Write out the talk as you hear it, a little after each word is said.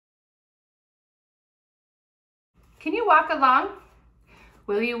Can you walk along?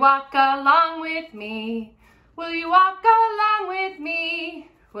 Will you walk along with me? Will you walk along with me?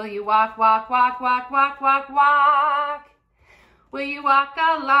 Will you walk, walk, walk, walk, walk, walk, walk? Will you walk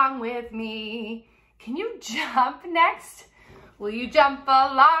along with me? Can you jump next? Will you jump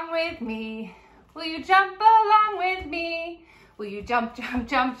along with me? Will you jump along with me? Will you jump, jump,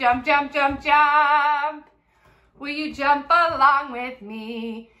 jump, jump, jump, jump, jump? Will you jump along with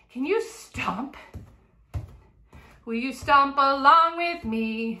me? Can you stomp? Will you stomp along with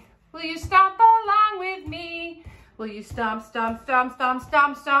me? Will you stomp along with me? Will you stomp, stomp, stomp, stomp,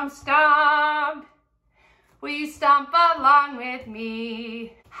 stomp, stomp, stomp? Will you stomp along with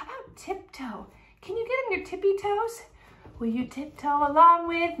me? How about tiptoe? Can you get on your tippy toes? Will you tiptoe along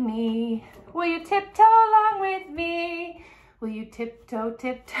with me? Will you tiptoe along with me? Will you tiptoe,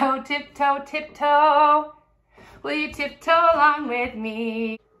 tiptoe, tiptoe, tiptoe? Will you tiptoe along with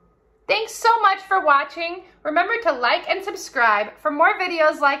me? Thanks so much for watching. Remember to like and subscribe for more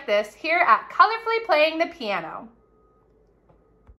videos like this here at Colorfully Playing the Piano.